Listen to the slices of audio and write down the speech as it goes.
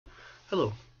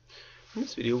Hello. In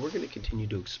this video, we're going to continue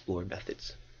to explore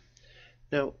methods.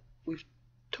 Now, we've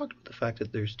talked about the fact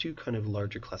that there's two kind of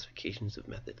larger classifications of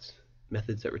methods.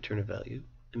 Methods that return a value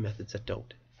and methods that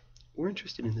don't. We're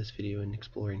interested in this video in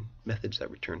exploring methods that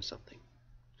return something.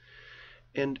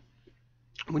 And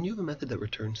when you have a method that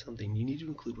returns something, you need to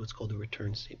include what's called a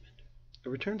return statement. A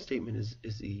return statement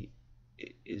is the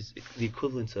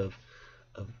equivalence of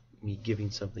me giving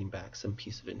something back, some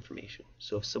piece of information.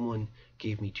 So if someone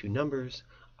gave me two numbers,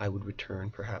 I would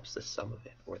return perhaps the sum of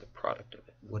it or the product of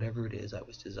it, whatever it is I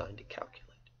was designed to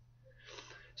calculate.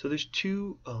 So there's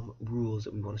two rules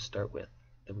that we want to start with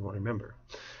that we want to remember.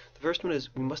 The first one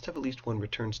is we must have at least one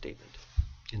return statement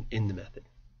in the method.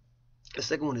 The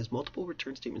second one is multiple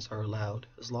return statements are allowed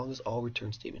as long as all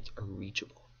return statements are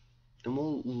reachable. And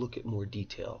we'll look in more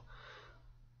detail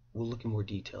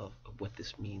of what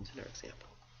this means in our example.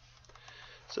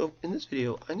 So in this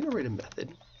video, I'm going to write a method.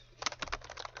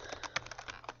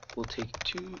 We'll take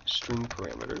two string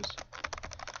parameters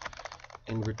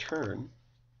and return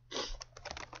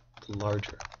the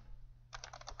larger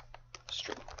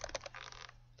string.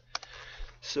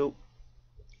 So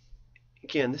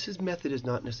again, this method is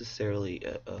not necessarily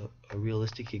a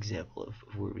realistic example of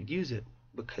where we'd use it,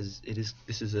 because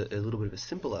this is a little bit of a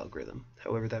simple algorithm.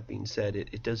 However, that being said,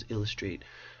 it does illustrate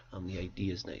the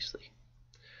ideas nicely.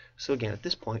 So again, at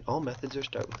this point, all methods are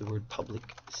start with the word public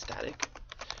static.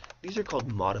 These are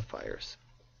called modifiers.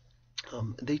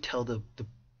 They tell the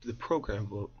program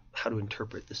about how to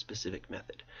interpret the specific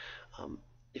method.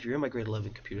 If you're in my grade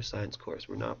 11 computer science course,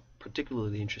 we're not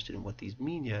particularly interested in what these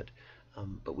mean yet,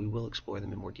 but we will explore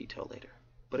them in more detail later.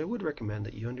 But I would recommend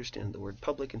that you understand the word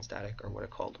public and static are what are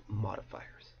called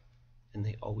modifiers, and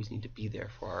they always need to be there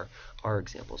for our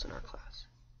examples in our class.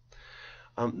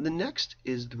 The next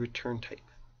is the return type.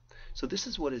 So this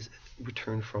is what is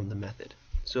returned from the method.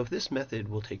 So if this method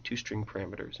will take two string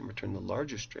parameters and return the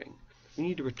larger string, we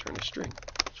need to return a string.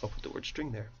 So I'll put the word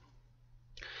string there.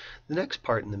 The next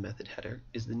part in the method header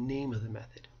is the name of the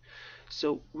method.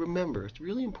 So remember, it's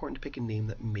really important to pick a name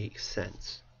that makes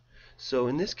sense. So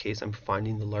in this case, I'm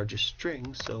finding the largest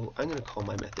string, so I'm going to call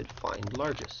my method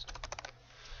findLargest.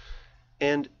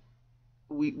 And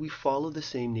we follow the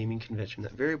same naming convention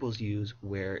that variables use,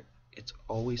 where it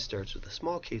always starts with a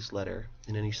small case letter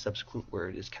and any subsequent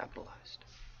word is capitalized.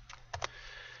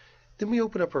 Then we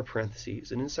open up our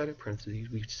parentheses, and inside our parentheses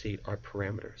we state our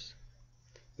parameters.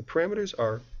 The parameters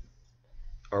are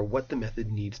what the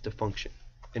method needs to function.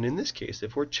 And in this case,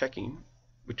 if we're checking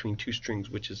between two strings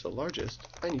which is the largest,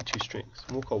 I need two strings.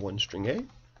 And we'll call one string A, and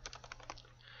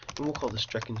we'll call the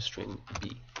second string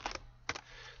B.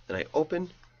 Then I open,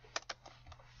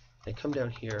 I come down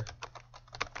here,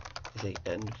 I say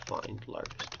end find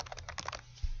largest.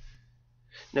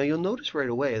 Now you'll notice right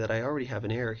away that I already have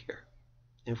an error here.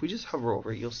 And if we just hover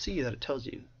over it, you'll see that it tells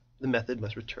you the method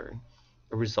must return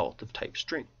a result of type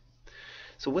string.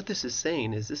 So what this is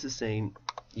saying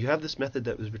you have this method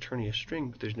that was returning a string,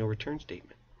 but there's no return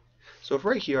statement. So if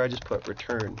right here I just put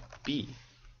return B,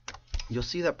 you'll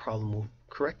see that problem will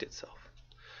correct itself.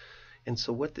 And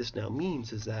so what this now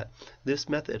means is that this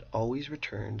method always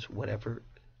returns whatever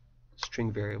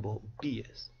string variable B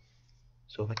is.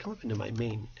 So if I come up into my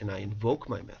main and I invoke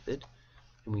my method,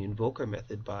 and we invoke our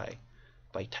method by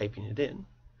typing it in,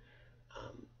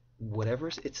 whatever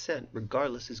it's sent,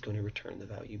 regardless, is going to return the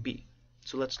value B.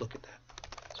 So let's look at that.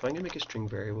 So I'm going to make a string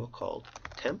variable called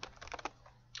temp,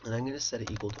 and I'm going to set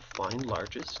it equal to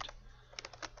findLargest,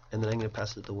 and then I'm going to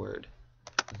pass it the word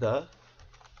the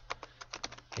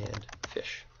and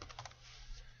fish.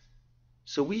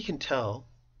 So we can tell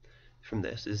from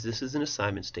this is an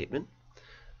assignment statement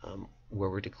where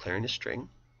we're declaring a string.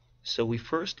 So we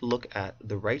first look at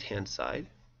the right hand side.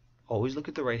 Always look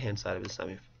at the right hand side of the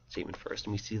assignment statement first,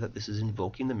 and we see that this is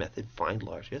invoking the method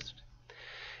findLargest,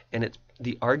 and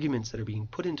the arguments that are being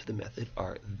put into the method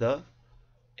are the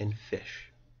and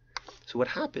fish. So what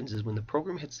happens is when the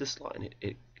program hits this line,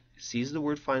 it sees the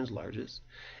word findLargest,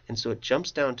 and so it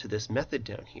jumps down to this method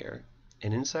down here,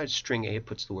 and inside string A it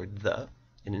puts the word the,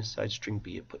 and inside string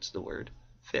B it puts the word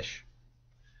fish.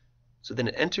 So then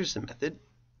it enters the method,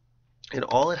 and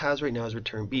all it has right now is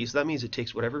return B. So that means it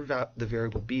takes whatever the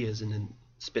variable B is and then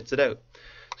spits it out.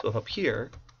 So if up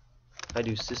here I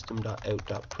do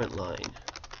system.out.println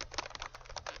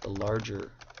the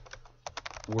larger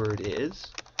word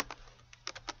is,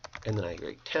 and then I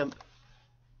write temp,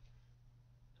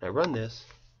 and I run this,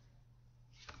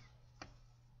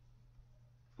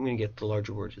 I'm going to get the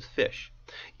larger word is fish.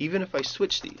 Even if I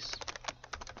switch these,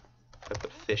 if I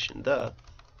put fish and the,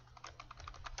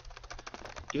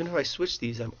 even if I switch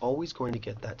these, I'm always going to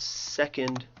get that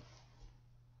second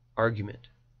argument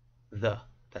the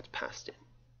that's passed in.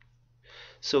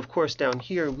 So of course down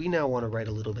here we now want to write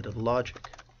a little bit of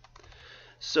logic.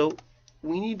 So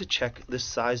we need to check the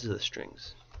size of the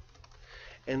strings.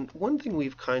 And one thing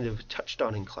we've kind of touched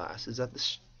on in class is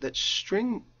that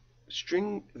string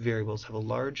variables have a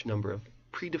large number of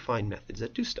predefined methods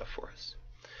that do stuff for us.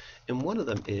 And one of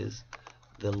them is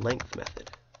the length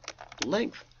method.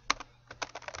 Length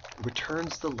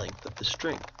returns the length of the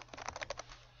string.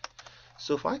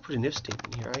 So if I put an if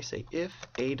statement here, I say if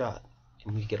a dot,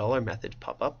 and we get all our methods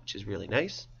pop up, which is really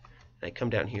nice. And I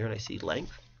come down here and I see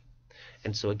length.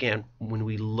 And so again, when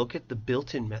we look at the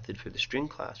built-in method for the string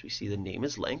class, we see the name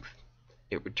is length,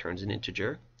 it returns an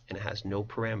integer, and it has no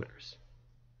parameters.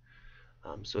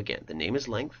 So again, the name is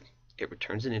length, it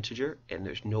returns an integer, and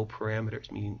there's no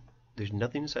parameters, meaning there's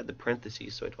nothing inside the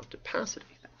parentheses, so I don't have to pass it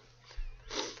anything.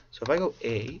 So if I go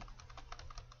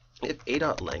if a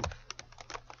dot length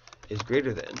is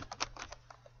greater than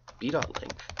b dot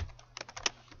length,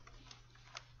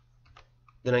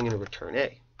 then I'm going to return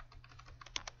a.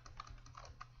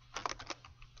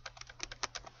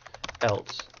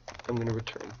 Else, I'm going to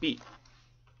return b.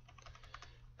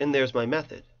 And there's my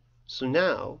method. So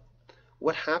now,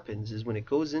 what happens is when it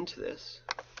goes into this,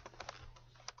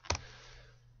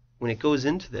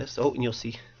 oh, and you'll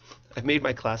see, I've made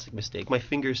my classic mistake. My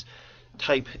fingers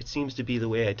type, it seems to be the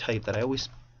way I type, that I always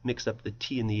mix up the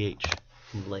T and the H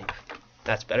in length.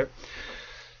 That's better.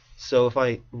 So if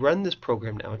I run this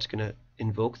program now, it's going to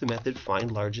invoke the method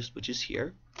find largest, which is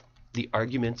here. The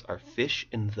arguments are fish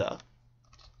and the.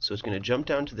 So it's going to jump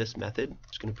down to this method.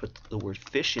 It's going to put the word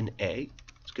fish in A.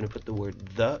 It's going to put the word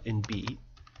the in B.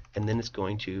 And then it's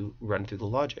going to run through the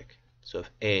logic. So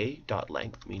if a dot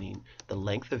length, meaning the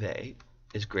length of A,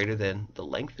 is greater than the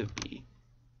length of B,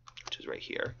 which is right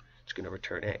here, it's going to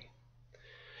return A.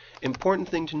 Important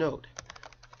thing to note,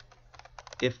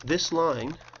 if this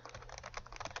line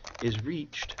is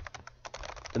reached,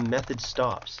 the method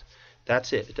stops.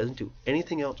 That's it. It doesn't do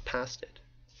anything else past it.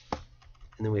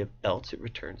 And then we have else, it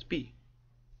returns B.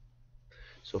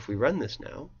 So if we run this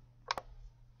now,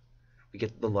 we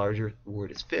get the larger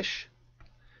word is fish.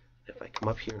 If I come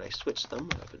up here and I switch them,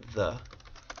 I put the,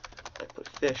 I put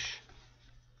fish,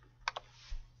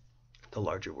 the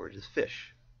larger word is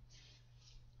fish.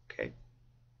 Okay.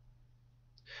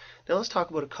 Now let's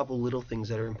talk about a couple little things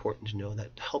that are important to know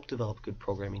that help develop good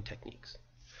programming techniques.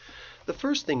 The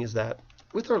first thing is that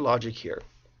with our logic here,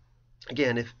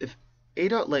 again, if a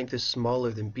dot length is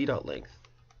smaller than b dot length,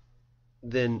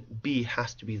 then b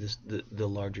has to be the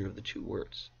larger of the two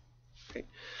words. Okay?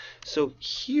 So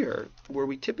here, where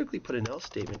we typically put an else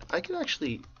statement, I could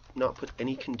actually not put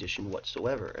any condition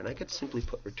whatsoever, and I could simply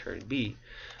put return b,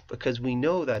 because we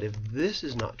know that if this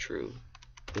is not true,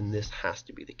 then this has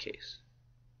to be the case.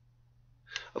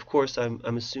 Of course,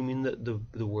 I'm assuming that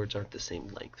the words aren't the same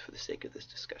length for the sake of this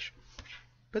discussion,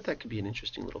 but that could be an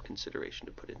interesting little consideration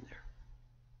to put in there.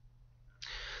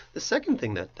 The second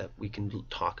thing that we can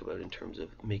talk about in terms of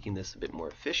making this a bit more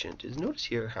efficient is notice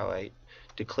here how I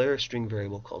declare a string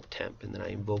variable called temp, and then I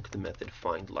invoke the method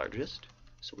find largest.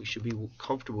 So we should be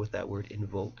comfortable with that word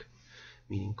invoke,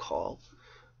 meaning call.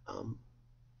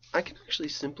 I can actually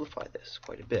simplify this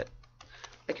quite a bit.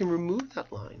 I can remove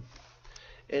that line,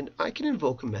 and I can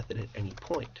invoke a method at any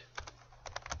point.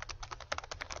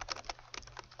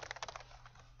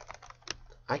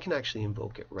 I can actually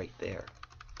invoke it right there.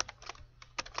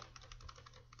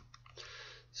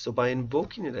 So by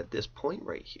invoking it at this point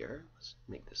right here, let's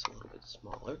make this a little bit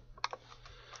smaller,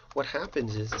 what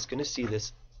happens is it's going to see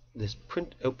this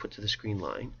print output to the screen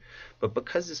line, but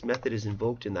because this method is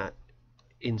invoked in that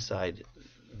inside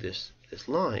this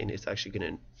line, it's actually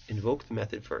going to invoke the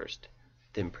method first,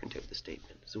 then print out the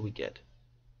statement. So we get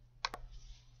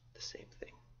the same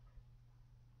thing.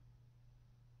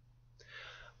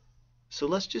 So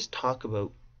let's just talk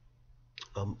about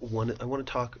I want to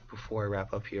talk before I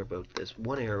wrap up here about this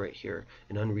one error right here,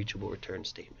 an unreachable return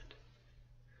statement.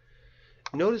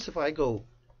 Notice if I go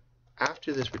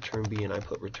after this return B and I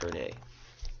put return A,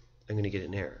 I'm going to get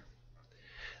an error.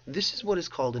 This is what is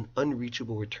called an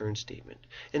unreachable return statement.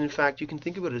 And in fact, you can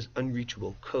think about it as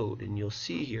unreachable code, and you'll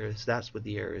see here that's what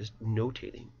the error is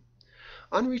notating.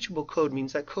 Unreachable code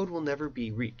means that code will never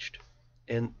be reached,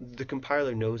 and the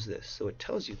compiler knows this, so it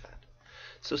tells you that.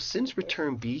 So since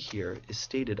return B here is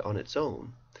stated on its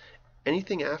own,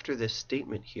 anything after this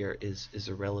statement here is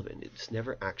irrelevant. It's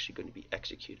never actually going to be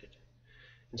executed.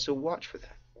 And so watch for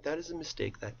that. That is a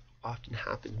mistake that often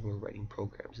happens when we're writing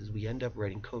programs, is we end up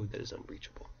writing code that is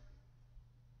unreachable.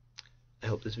 I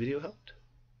hope this video helped.